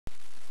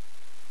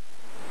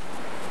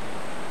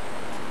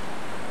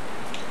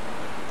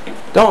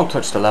Don't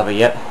touch the lever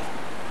yet.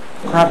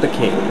 Grab the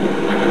key.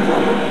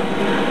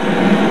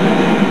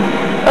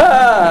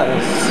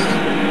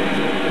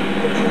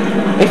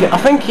 I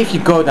think if you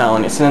go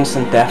down, it's an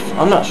instant death.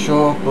 I'm not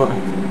sure, but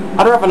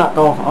I'd rather not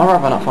go. I'd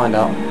rather not find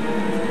out.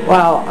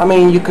 Well, I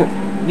mean, you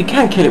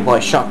can kill it by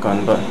a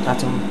shotgun, but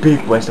that's a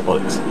big waste of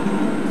bullets.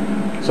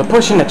 So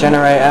pushing the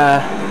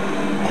generator.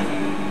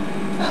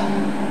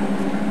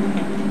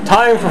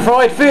 Time for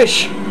fried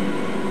fish.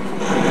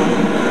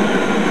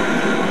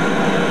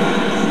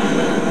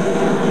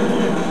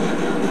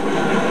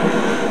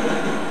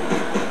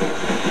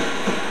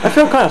 I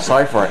feel kind of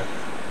sorry for it,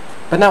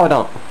 but now I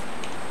don't.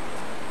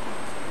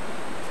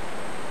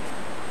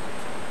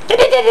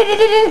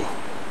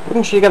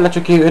 Wouldn't she get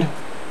electrocuted?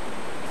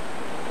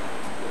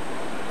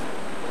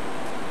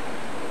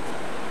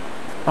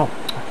 Oh,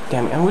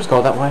 damn it, I always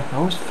go that way. I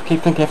always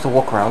keep thinking I have to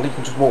walk around it. You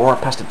can just walk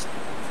right past its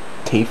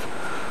teeth.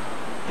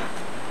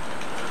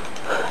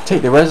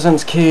 Take the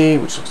residence key,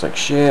 which looks like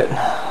shit.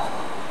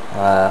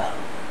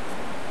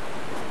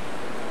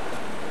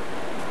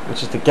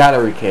 Which is the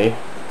gallery key.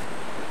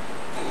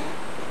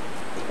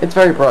 It's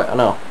very bright, I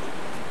know.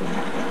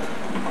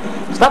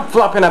 Stop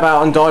flopping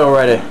about and die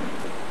already.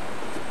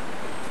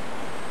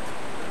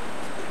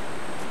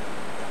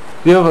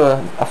 The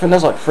other, I think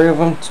there's like 3 of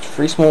them,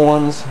 3 small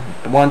ones,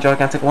 one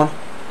gigantic one.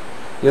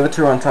 The other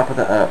 2 are on top of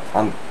the,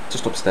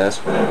 just upstairs.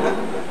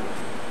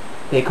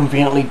 They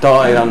conveniently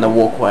died on the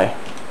walkway,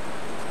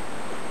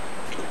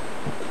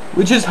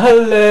 which is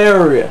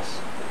hilarious,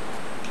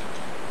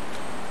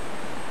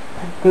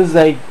 because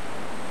they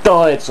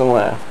died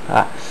somewhere.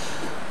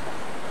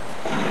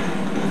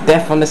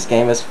 Death on this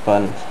game is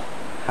fun.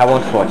 How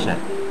unfortunate.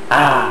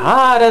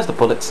 There's the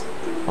bullets.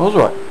 I was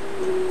right.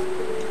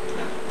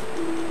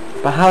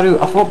 But how do...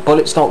 I thought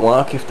bullets don't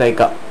work if they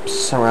got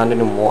surrounded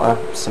in water.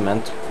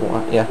 Cement.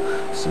 Water. Yeah.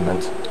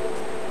 Cement.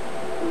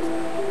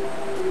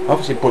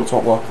 Obviously bullets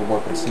won't work if they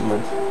work in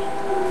cement.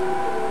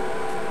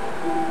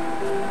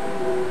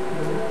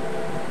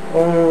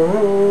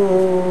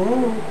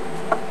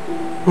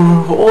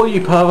 For all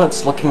you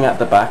perverts looking at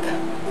the back.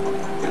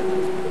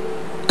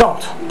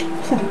 Don't!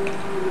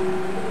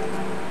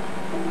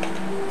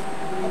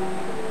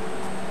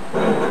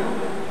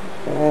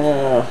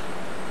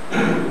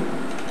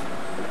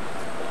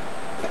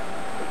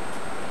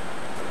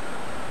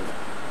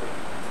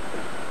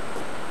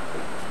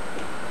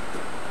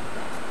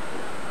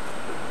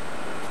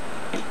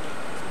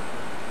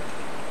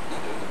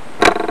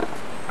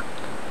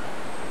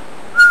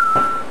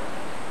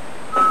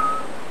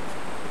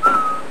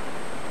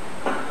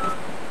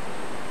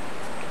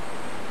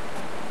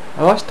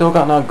 Oh, I still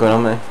got no gun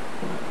on me.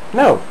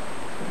 No.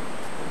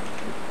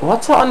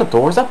 What's that on the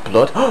door? Is that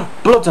blood?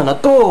 Blood's on the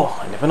door!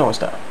 I never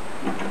noticed that.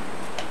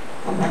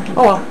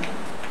 Oh well.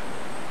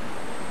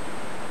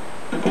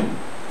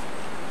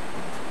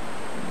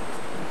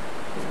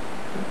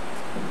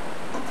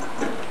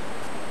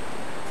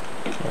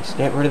 Let's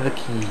get rid of the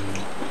key.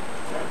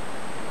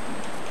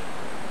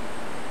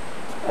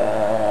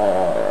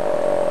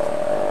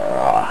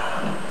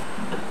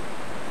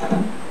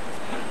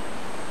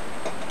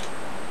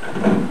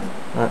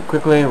 Alright,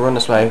 quickly run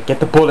this way. Get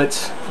the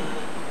bullets.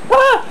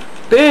 Ah!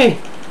 B!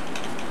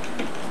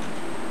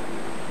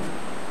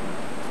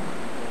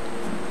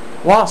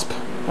 Wasp!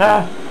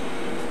 Ah!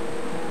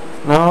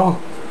 No!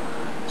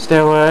 Stay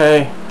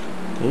away!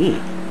 Eee.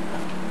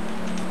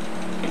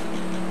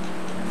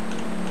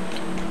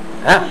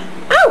 Ah!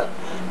 Ow!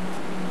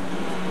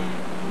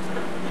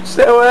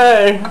 Stay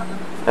away!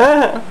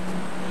 Ah!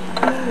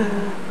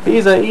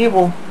 Bees are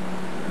evil.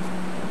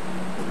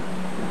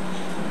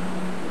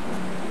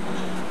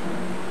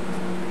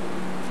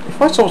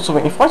 If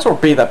I saw a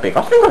bee that big,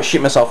 I think I'd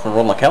shoot myself and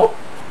run like hell.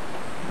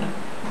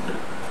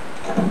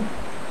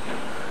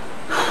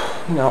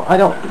 You know,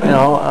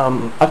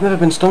 I've never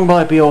been stung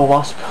by a bee or a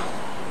wasp.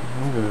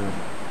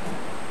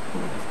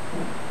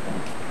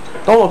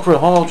 Don't look for a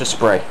hole, just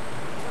spray.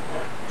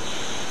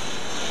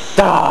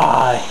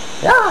 Die!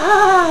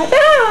 Die!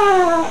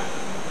 Die!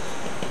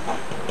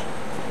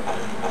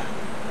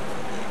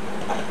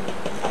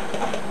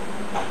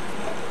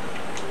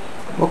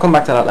 We'll come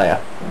back to that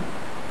later.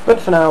 But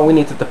for now, we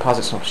need to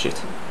deposit some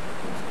shit.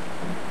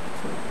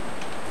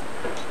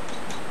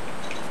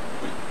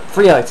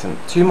 3 items.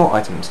 2 more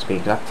items to be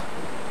exact.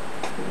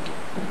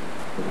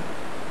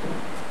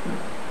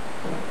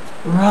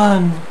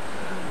 Run!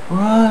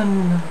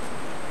 Run!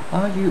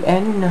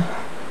 R-U-N.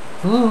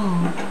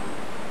 Ooh.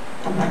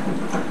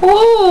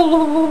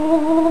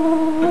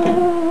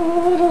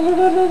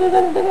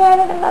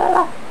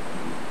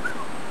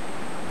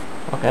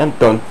 Okay, I'm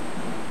done.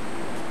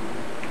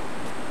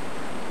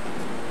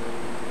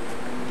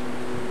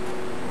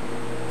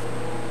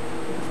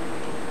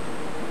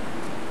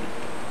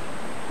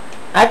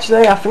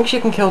 Actually, I think she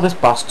can kill this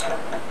boss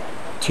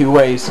 2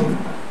 ways.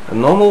 The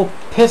normal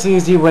piss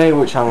easy way,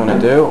 which I'm gonna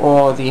do,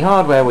 or the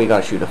hard way where you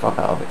gotta shoot the fuck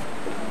out of it.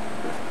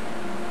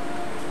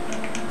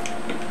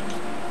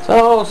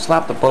 So,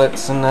 slap the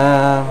bullets and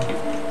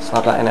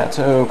slap that in there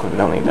too, because we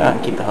don't need that,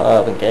 and keep the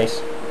herb in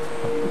case.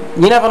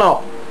 You never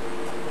know!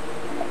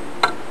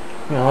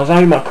 You know,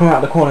 I might come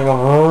out the corner and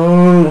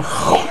go,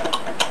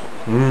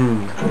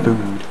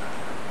 food.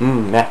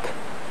 Neck.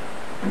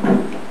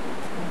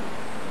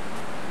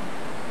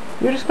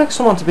 You'd expect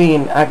someone to be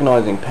in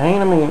agonizing pain.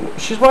 I mean,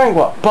 she's wearing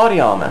what? Body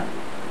armor.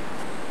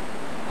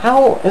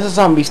 How is a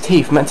zombie's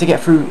teeth meant to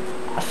get through?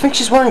 I think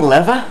she's wearing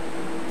leather.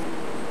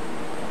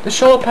 The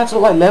shoulder pads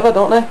look like leather,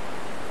 don't they?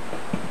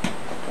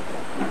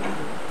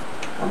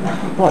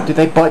 What, did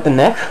they bite the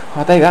neck?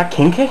 Are they that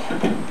kinky?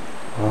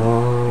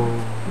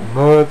 Oh,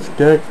 let's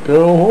get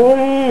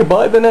going.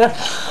 Bite the neck.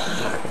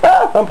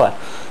 Vampire.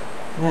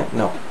 Yeah,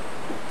 no.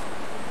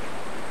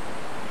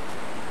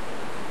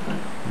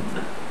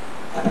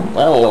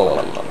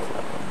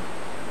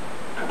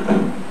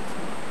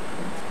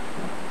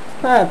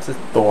 That's a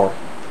door.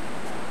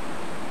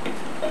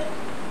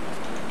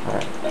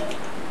 Alright.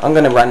 I'm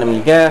gonna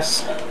randomly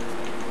guess.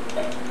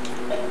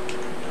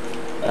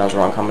 That was the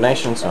wrong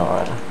combination, so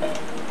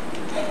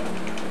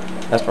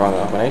that's the wrong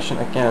combination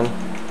again.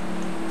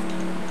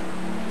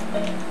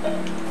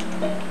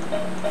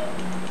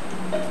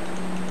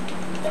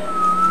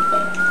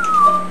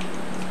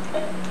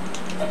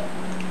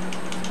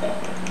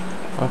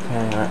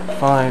 Okay, alright,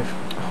 5.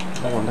 Oh,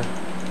 no wonder.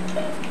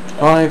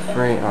 5,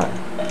 3, alright.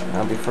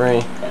 That'll be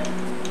 3.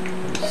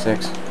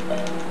 6.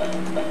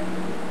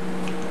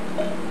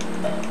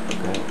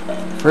 Okay.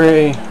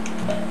 3.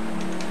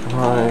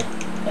 5.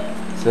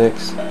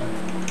 6.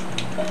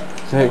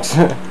 6.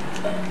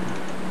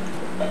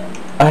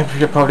 I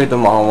should probably do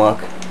my homework.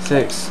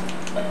 6.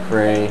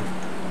 3.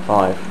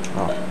 5.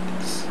 Oh.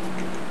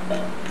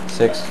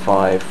 6,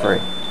 5, 3.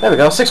 There we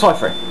go. 6, 5,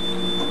 3.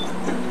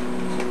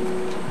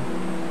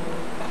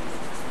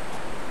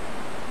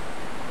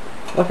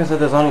 Like I said,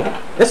 there's only...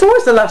 It's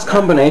always the last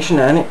combination,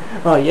 isn't it?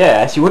 Oh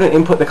yes, you wouldn't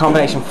input the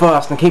combination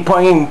first and keep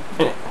putting in...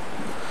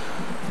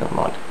 Never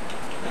mind.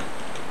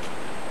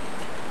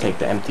 Take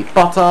the empty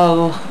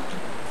bottle.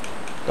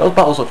 Those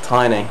bottles look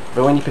tiny,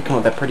 but when you pick them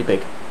up, they're pretty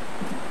big.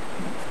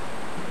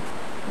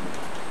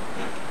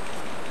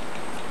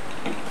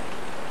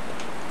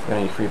 We're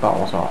gonna need 3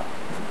 bottles, alright.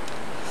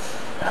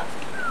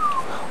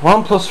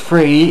 1 plus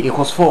 3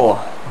 equals 4.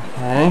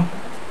 Okay.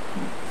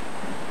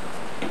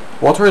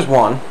 Water is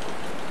 1.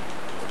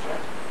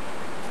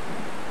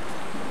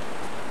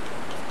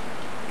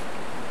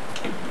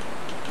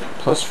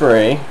 Plus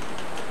 3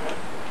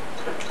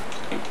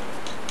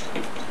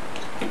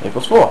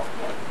 equals 4.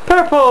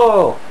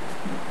 Purple!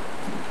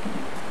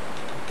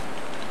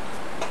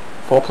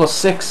 4 plus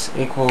 6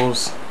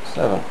 equals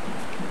 7.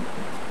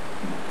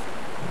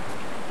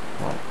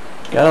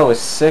 Yellow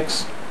is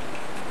 6.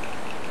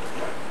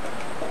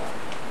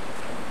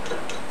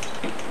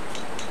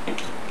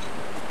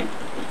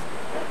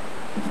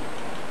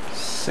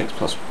 Six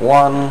plus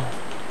 1.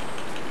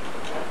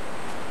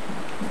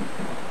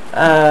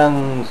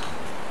 And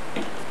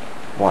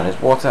 1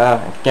 is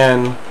water,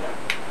 again.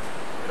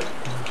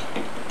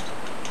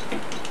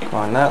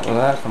 Combine that with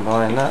that,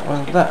 combine that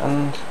with that,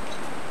 and...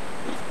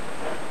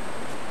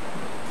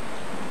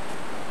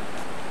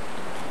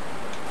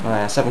 Oh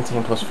yeah,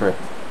 17 plus 3.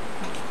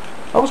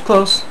 I was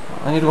close.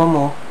 I need 1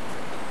 more.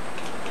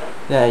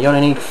 Yeah, you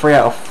only need 3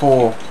 out of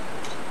 4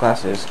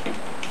 glasses.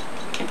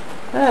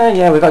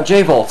 Yeah, we got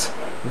J-Volt.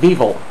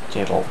 V-Volt.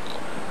 J-Volt.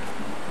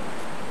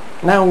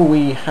 Now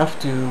we have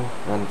to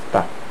run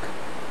back.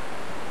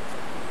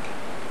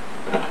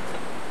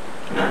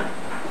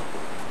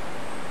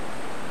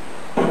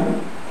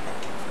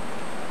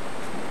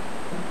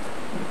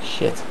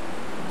 Shit.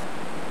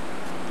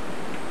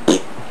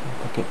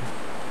 Okay.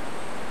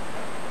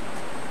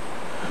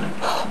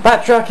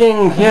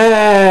 Backtracking!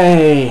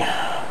 Yay!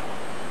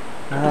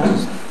 That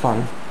was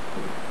fun.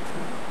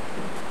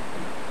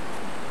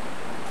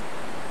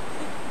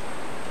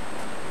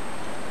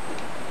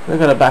 We're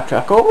gonna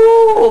backtrack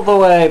all the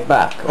way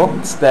back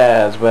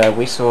upstairs where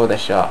we saw the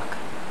shark.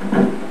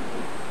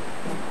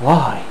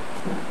 Why?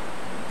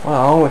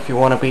 Well, if you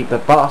want to beat the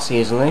boss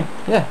easily,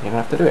 yeah, you're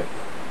gonna have to do it.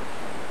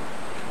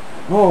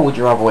 Or would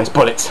you rather waste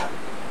bullets?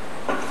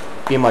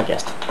 Be my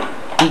guest.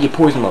 Eat your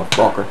poison,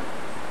 motherfucker.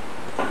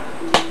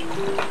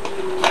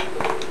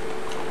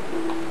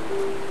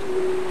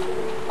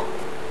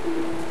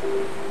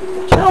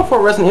 You know, for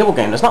a Resident Evil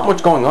game, there's not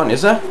much going on,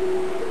 is there?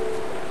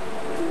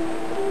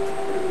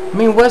 I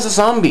mean, where's the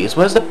zombies?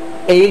 Where's the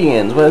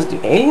aliens? Where's the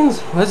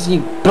aliens? Where's the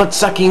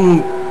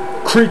blood-sucking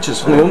creatures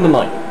from the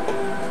Undernight?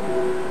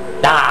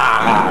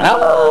 Ah! No!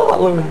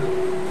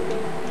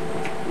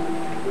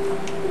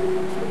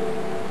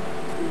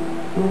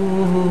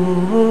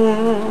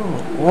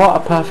 What a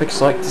perfect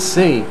sight to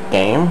see,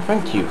 game.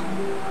 Thank you.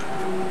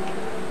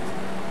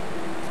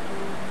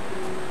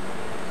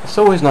 It's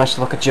always nice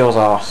to look at Jill's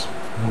arse.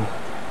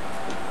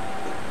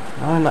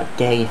 I'm not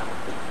gay.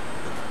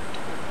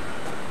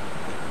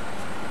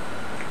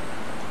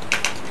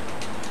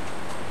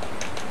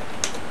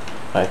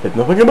 I said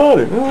nothing about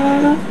it.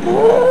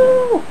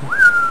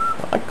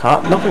 I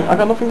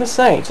got nothing to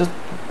say. It's just,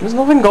 there's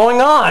nothing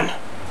going on.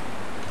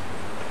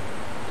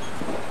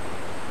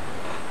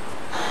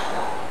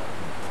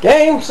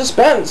 Game,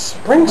 suspense.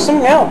 Bring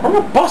something out. Bring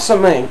a boss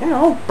of me. You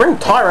know, bring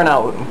Tyrant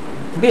out.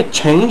 Be a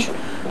change.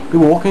 Be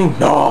walking.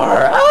 No.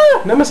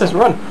 Ah! Nemesis,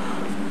 run.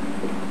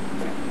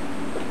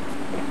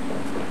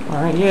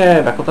 Alright,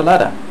 yeah, back up the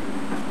ladder.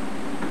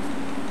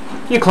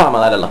 You climb a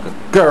ladder like a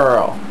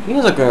girl. She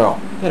is a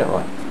girl. Get it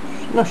right.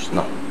 No, she's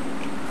not.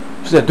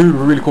 She's a dude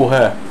with really cool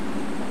hair.